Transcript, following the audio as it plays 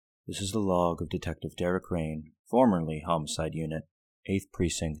This is the log of Detective Reyne, formerly Homicide Unit, 8th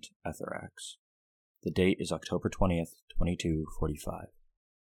Precinct, Etherax. The date is October 20th, 2245.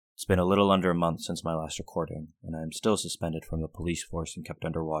 It's been a little under a month since my last recording, and I am still suspended from the police force and kept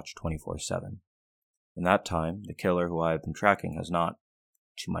under watch 24/7. In that time, the killer who I have been tracking has not,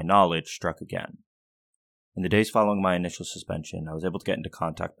 to my knowledge, struck again. In the days following my initial suspension, I was able to get into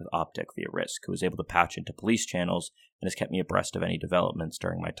contact with Optic via Risk, who was able to patch into police channels and has kept me abreast of any developments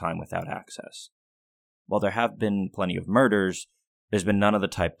during my time without access. While there have been plenty of murders, there's been none of the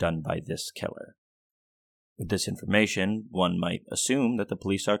type done by this killer. With this information, one might assume that the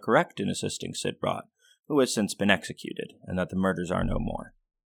police are correct in assisting Sid Rott, who has since been executed, and that the murders are no more.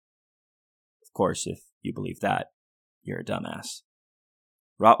 Of course, if you believe that, you're a dumbass.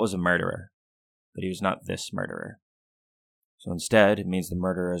 Rott was a murderer, but he was not this murderer. So instead, it means the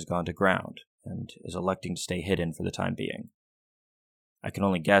murderer has gone to ground, and is electing to stay hidden for the time being. I can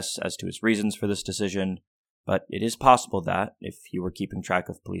only guess as to his reasons for this decision, but it is possible that, if he were keeping track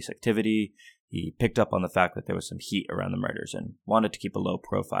of police activity, he picked up on the fact that there was some heat around the murders and wanted to keep a low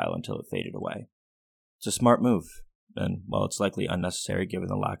profile until it faded away. It's a smart move, and while it's likely unnecessary given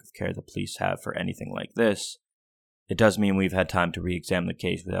the lack of care the police have for anything like this, it does mean we've had time to re-examine the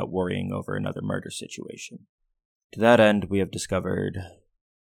case without worrying over another murder situation. To that end, we have discovered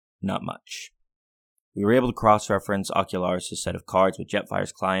not much. We were able to cross-reference Ocular's set of cards with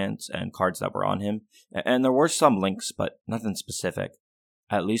Jetfire's clients and cards that were on him, and there were some links, but nothing specific.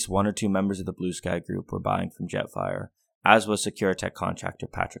 At least one or two members of the Blue Sky group were buying from Jetfire, as was Securitech contractor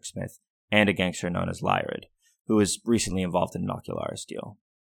Patrick Smith, and a gangster known as Lyrid, who was recently involved in an Ocular's deal.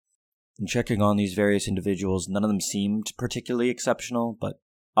 In checking on these various individuals, none of them seemed particularly exceptional, but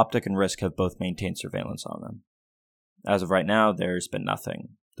Optic and Risk have both maintained surveillance on them. As of right now, there's been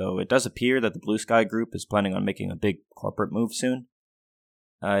nothing, though it does appear that the Blue Sky group is planning on making a big corporate move soon.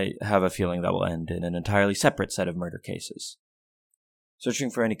 I have a feeling that will end in an entirely separate set of murder cases.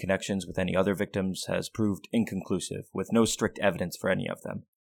 Searching for any connections with any other victims has proved inconclusive, with no strict evidence for any of them,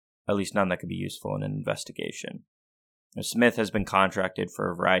 at least none that could be useful in an investigation. Smith has been contracted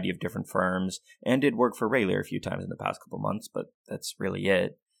for a variety of different firms, and did work for Rayleigh a few times in the past couple months, but that's really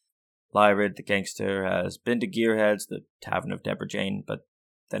it. Lyrid, the gangster, has been to Gearheads, the Tavern of Deborah Jane, but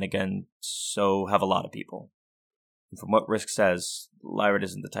then again, so have a lot of people. And from what Risk says, Lyrid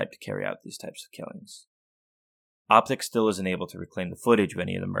isn't the type to carry out these types of killings. Optic still isn't able to reclaim the footage of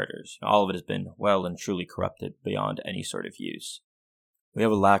any of the murders. All of it has been well and truly corrupted beyond any sort of use. We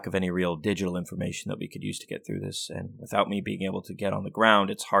have a lack of any real digital information that we could use to get through this, and without me being able to get on the ground,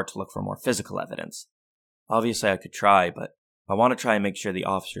 it's hard to look for more physical evidence. Obviously, I could try, but I want to try and make sure the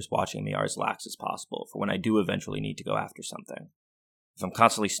officers watching me are as lax as possible for when I do eventually need to go after something. If I'm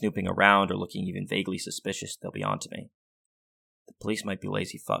constantly snooping around or looking even vaguely suspicious, they'll be onto me. The police might be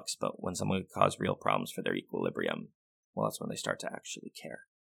lazy fucks, but when someone could cause real problems for their equilibrium, well, that's when they start to actually care.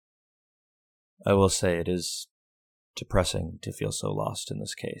 I will say it is depressing to feel so lost in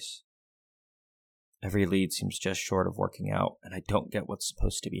this case. Every lead seems just short of working out, and I don't get what's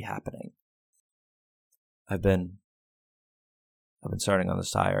supposed to be happening. I've been starting on the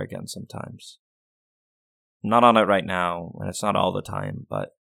Sire again sometimes. I'm not on it right now, and it's not all the time,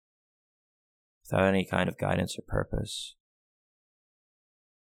 but without any kind of guidance or purpose,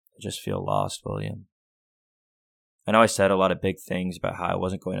 I just feel lost, William. I know I said a lot of big things about how I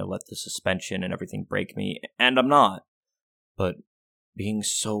wasn't going to let the suspension and everything break me, and I'm not. But being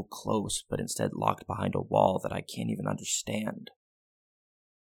so close, but instead locked behind a wall that I can't even understand.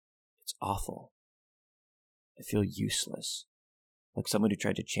 It's awful. I feel useless. Like someone who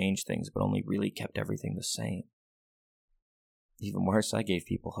tried to change things, but only really kept everything the same. Even worse, I gave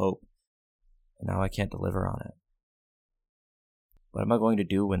people hope, and now I can't deliver on it. What am I going to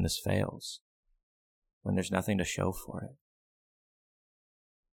do when this fails? When there's nothing to show for it?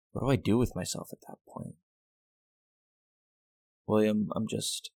 What do I do with myself at that point? William,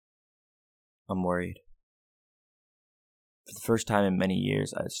 I'm worried. For the first time in many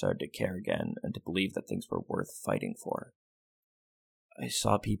years, I had started to care again and to believe that things were worth fighting for. I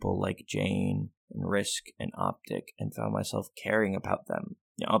saw people like Jane and Risk and Optic and found myself caring about them,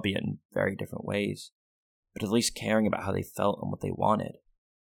 albeit in very different ways, but at least caring about how they felt and what they wanted.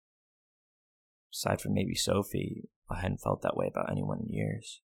 Aside from maybe Sophie, I hadn't felt that way about anyone in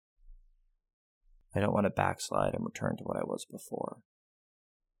years. I don't want to backslide and return to what I was before,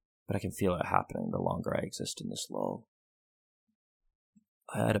 but I can feel it happening the longer I exist in this lull.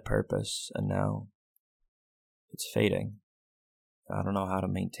 I had a purpose, and now it's fading. I don't know how to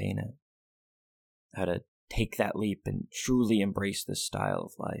maintain it, how to take that leap and truly embrace this style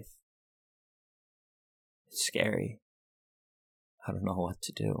of life. It's scary. I don't know what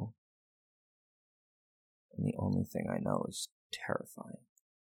to do. and the only thing I know is terrifying.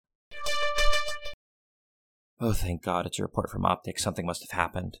 Oh, thank God, it's a report from Optics. Something must have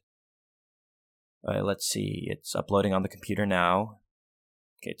happened. Let's see. It's uploading on the computer now.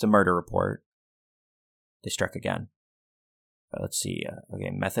 Okay, it's a murder report. They struck again. Let's see.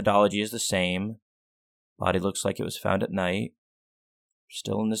 Okay, methodology is the same. Body looks like it was found at night.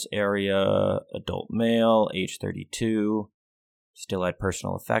 Still in this area. Adult male, age 32. Still had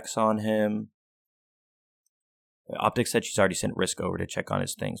personal effects on him. Optics said she's already sent Risk over to check on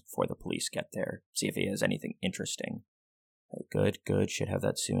his things before the police get there. See if he has anything interesting. Good. Should have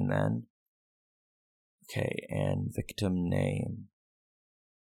that soon then. Okay, and victim name.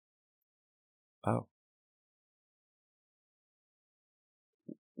 Oh.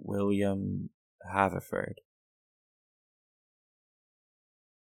 William Haverford.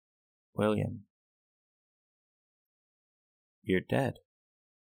 William. You're dead.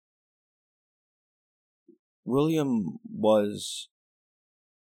 William was...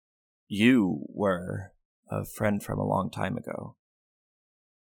 You were a friend from a long time ago.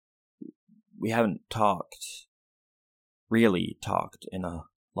 We haven't really talked in a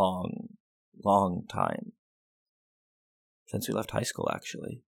long time. Since we left high school,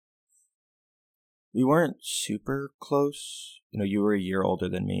 actually. We weren't super close. You were a year older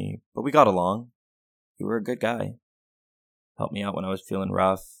than me, but we got along. You were a good guy. Helped me out when I was feeling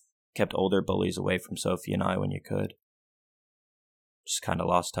rough. Kept older bullies away from Sophie and I when you could. Just kind of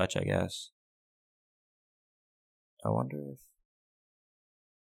lost touch, I guess. I wonder if...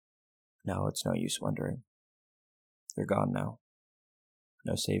 No, it's no use wondering. You're gone now.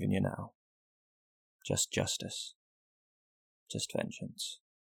 No saving you now. Just justice. Just vengeance.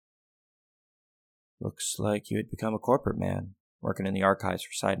 Looks like you had become a corporate man, working in the archives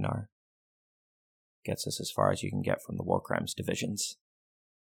for Sidenar. Gets us as far as you can get from the war crimes divisions.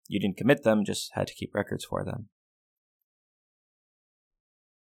 You didn't commit them, just had to keep records for them.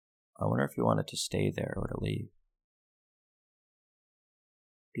 I wonder if you wanted to stay there or to leave.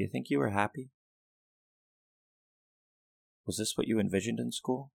 Do you think you were happy? Was this what you envisioned in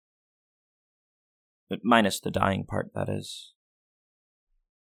school? But minus the dying part, that is.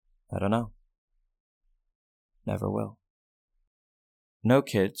 I don't know. Never will. No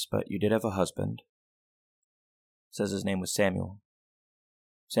kids, but you did have a husband. Says his name was Samuel.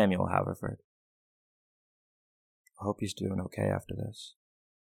 Samuel Haverford. I hope he's doing okay after this.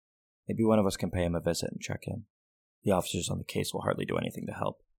 Maybe one of us can pay him a visit and check in. The officers on the case will hardly do anything to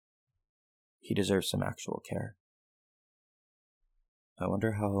help. He deserves some actual care. I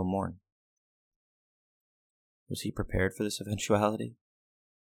wonder how he'll mourn. Was he prepared for this eventuality?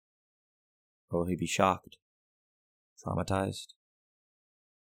 Or will he be shocked? Traumatized?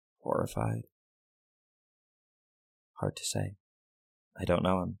 Horrified? Hard to say. I don't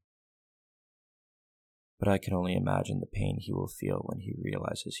know him. But I can only imagine the pain he will feel when he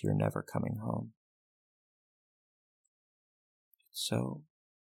realizes you're never coming home. It's so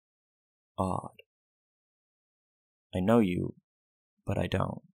odd. I know you, but I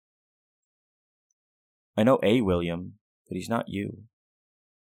don't. I know a William, but he's not you.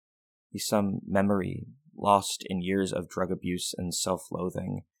 He's some memory lost in years of drug abuse and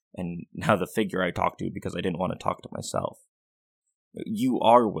self-loathing, and now the figure I talk to because I didn't want to talk to myself. You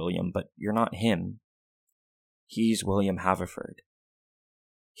are William, but you're not him. He's William Haverford.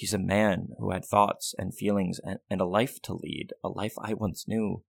 He's a man who had thoughts and feelings and a life to lead, a life I once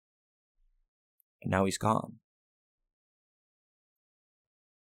knew. And now he's gone.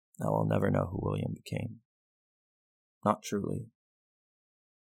 Now I'll never know who William became. Not truly.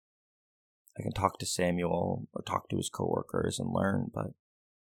 I can talk to Samuel or talk to his coworkers and learn, but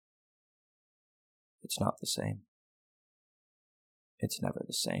it's not the same. It's never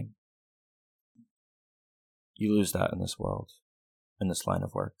the same. You lose that in this world, in this line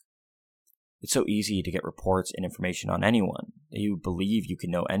of work. It's so easy to get reports and information on anyone. You believe you can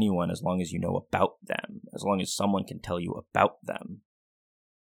know anyone as long as you know about them, as long as someone can tell you about them.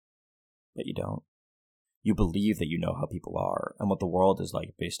 But you don't. You believe that you know how people are and what the world is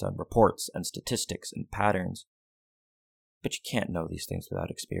like based on reports and statistics and patterns. But you can't know these things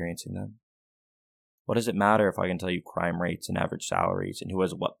without experiencing them. What does it matter if I can tell you crime rates and average salaries and who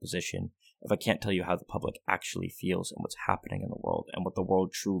has what position if I can't tell you how the public actually feels and what's happening in the world and what the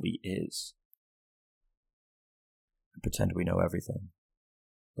world truly is? We pretend we know everything,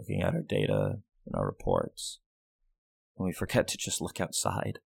 looking at our data and our reports, and we forget to just look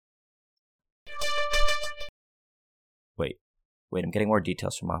outside. Wait, I'm getting more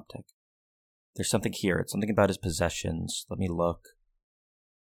details from Optic. There's something here. It's something about his possessions. Let me look.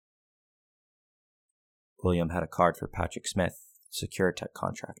 William had a card for Patrick Smith, Securitech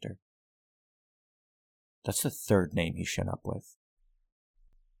contractor. That's the third name he's shown up with.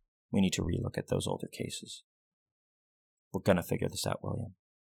 We need to relook at those older cases. We're gonna figure this out, William.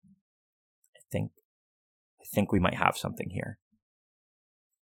 I think we might have something here.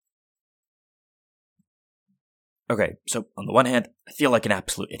 Okay, so on the one hand, I feel like an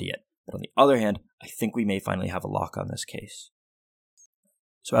absolute idiot. But on the other hand, I think we may finally have a lock on this case.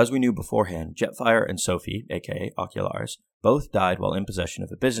 So as we knew beforehand, Jetfire and Sophie, aka Ocularis, both died while in possession of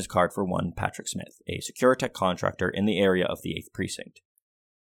a business card for one Patrick Smith, a Securitech contractor in the area of the 8th Precinct.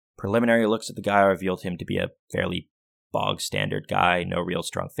 Preliminary looks at the guy revealed him to be a fairly bog-standard guy, no real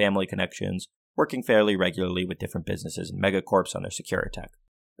strong family connections, working fairly regularly with different businesses and megacorps on their Securitech.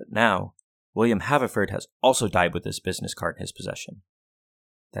 But now, William Haverford has also died with this business card in his possession.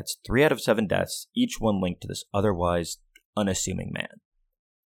 That's 3 out of 7 deaths, each one linked to this otherwise unassuming man.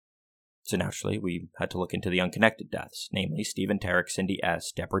 So naturally, we had to look into the unconnected deaths, namely Stephen Tarek, Cindy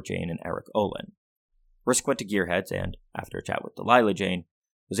S., Deborah Jane, and Eric Olin. Risk went to Gearheads and, after a chat with Delilah Jane,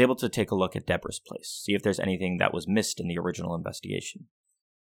 was able to take a look at Deborah's place, see if there's anything that was missed in the original investigation.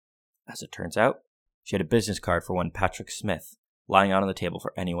 As it turns out, she had a business card for one Patrick Smith, lying out on the table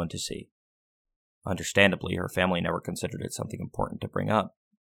for anyone to see. Understandably, her family never considered it something important to bring up,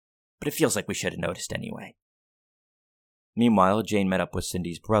 but it feels like we should have noticed anyway. Meanwhile, Jane met up with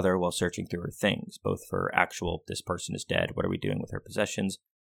Cindy's brother while searching through her things, both for actual, this person is dead, what are we doing with her possessions,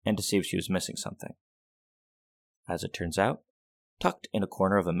 and to see if she was missing something. As it turns out, tucked in a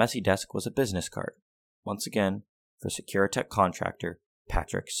corner of a messy desk was a business card, once again, for Securitech contractor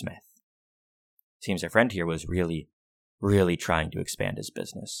Patrick Smith. Seems our friend here was really trying to expand his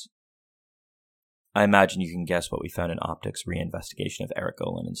business. I imagine you can guess what we found in Optic's reinvestigation of Eric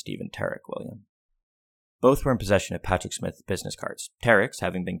Olin and Stephen Tarek, William. Both were in possession of Patrick Smith's business cards, Tarek's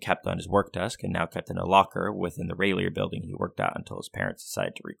having been kept on his work desk and now kept in a locker within the Rayleigh building he worked at until his parents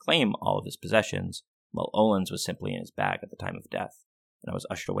decided to reclaim all of his possessions, while Olin's was simply in his bag at the time of death, and I was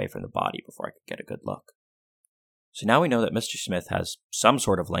ushered away from the body before I could get a good look. So now we know that Mr. Smith has some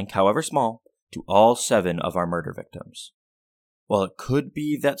sort of link, however small, to all 7 of our murder victims. While it could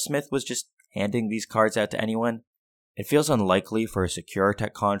be that Smith was just handing these cards out to anyone, it feels unlikely for a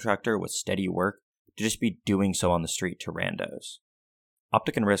Securitech contractor with steady work to just be doing so on the street to randos.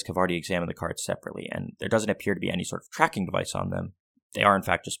 Optic and Risk have already examined the cards separately, and there doesn't appear to be any sort of tracking device on them. They are in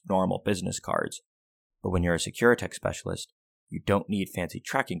fact just normal business cards. But when you're a Securitech specialist, you don't need fancy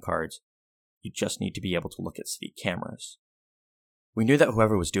tracking cards, you just need to be able to look at city cameras. We knew that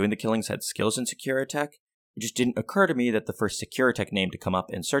whoever was doing the killings had skills in Securitech. It just didn't occur to me that the first Securitech name to come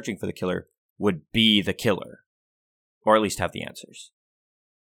up in searching for the killer would be the killer. Or at least have the answers.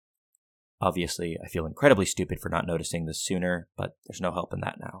 Obviously, I feel incredibly stupid for not noticing this sooner, but there's no help in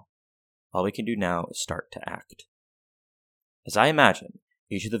that now. All we can do now is start to act. As I imagine,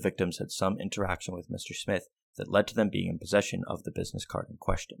 each of the victims had some interaction with Mr. Smith that led to them being in possession of the business card in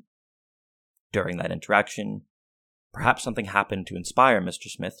question. During that interaction, perhaps something happened to inspire Mr.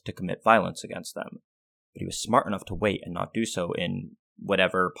 Smith to commit violence against them, but he was smart enough to wait and not do so in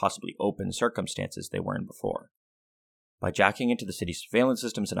whatever possibly open circumstances they were in before. By jacking into the city's surveillance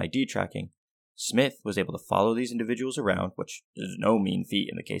systems and ID tracking, Smith was able to follow these individuals around, which is no mean feat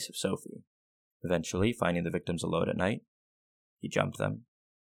in the case of Sophie. Eventually, finding the victims alone at night, he jumped them,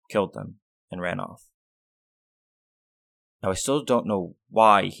 killed them, and ran off. Now, I still don't know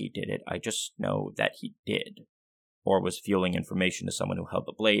why he did it, I just know that he did, or was fueling information to someone who held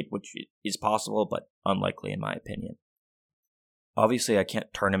the blade, which is possible, but unlikely in my opinion. Obviously, I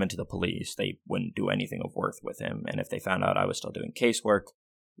can't turn him into the police. They wouldn't do anything of worth with him, and if they found out I was still doing casework,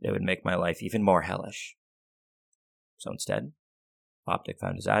 they would make my life even more hellish. So instead, Optic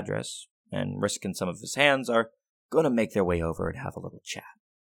found his address, and Risk and some of his hands are going to make their way over and have a little chat.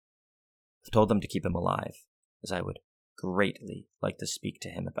 I've told them to keep him alive, as I would greatly like to speak to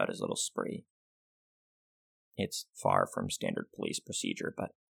him about his little spree. It's far from standard police procedure,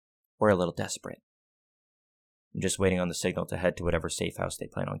 but we're a little desperate. I'm just waiting on the signal to head to whatever safe house they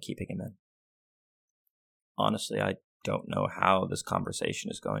plan on keeping him in. Honestly, I don't know how this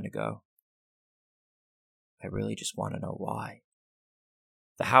conversation is going to go. I really just want to know why.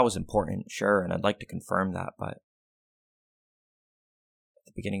 The how is important, sure, and I'd like to confirm that, but at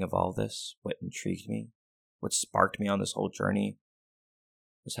the beginning of all this, what intrigued me, what sparked me on this whole journey,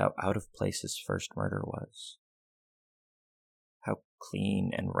 was how out of place his first murder was. How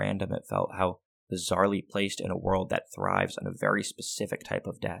clean and random it felt, how bizarrely placed in a world that thrives on a very specific type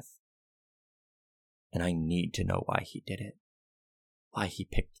of death. And I need to know why he did it. Why he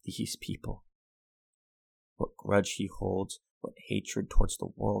picked these people. What grudge he holds, what hatred towards the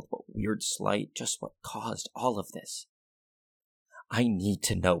world, what weird slight, just what caused all of this. I need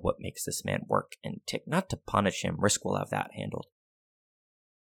to know what makes this man work and tick, not to punish him. Risk will have that handled.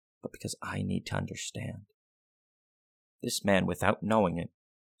 But because I need to understand. This man, without knowing it,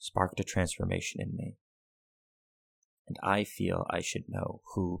 sparked a transformation in me. And I feel I should know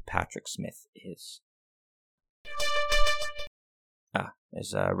who Patrick Smith is.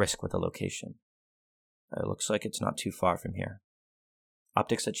 There's a Risk with a location. It looks like it's not too far from here.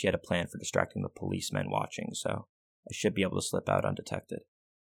 Optic said she had a plan for distracting the policemen watching, so I should be able to slip out undetected.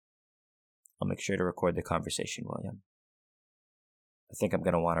 I'll make sure to record the conversation, William. I think I'm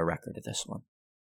going to want a record of this one.